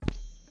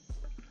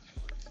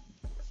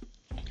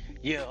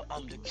Yeah,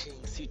 I'm the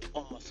king, sit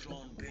on my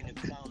throne, been a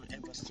crown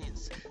ever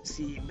since.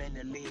 See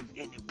many live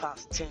in the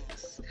past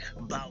tense,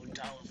 bow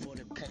down for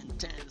the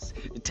penitence.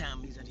 The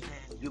time is at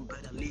hand, you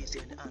better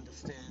listen and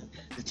understand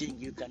the thing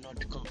you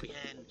cannot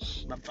comprehend.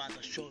 My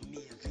father showed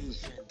me a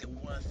vision, the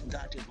worth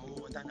that is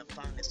more than the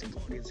finest of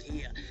God is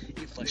here.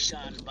 If I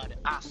shout about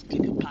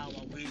asking the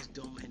power,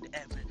 wisdom,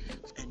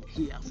 and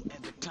here for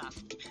every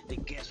task, the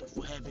gates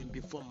of heaven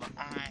before my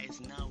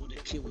eyes. Now the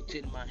key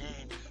within my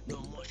hand.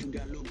 No more should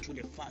I look to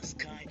the far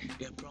sky.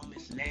 The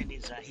promised land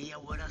is right here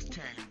where I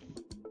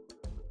stand.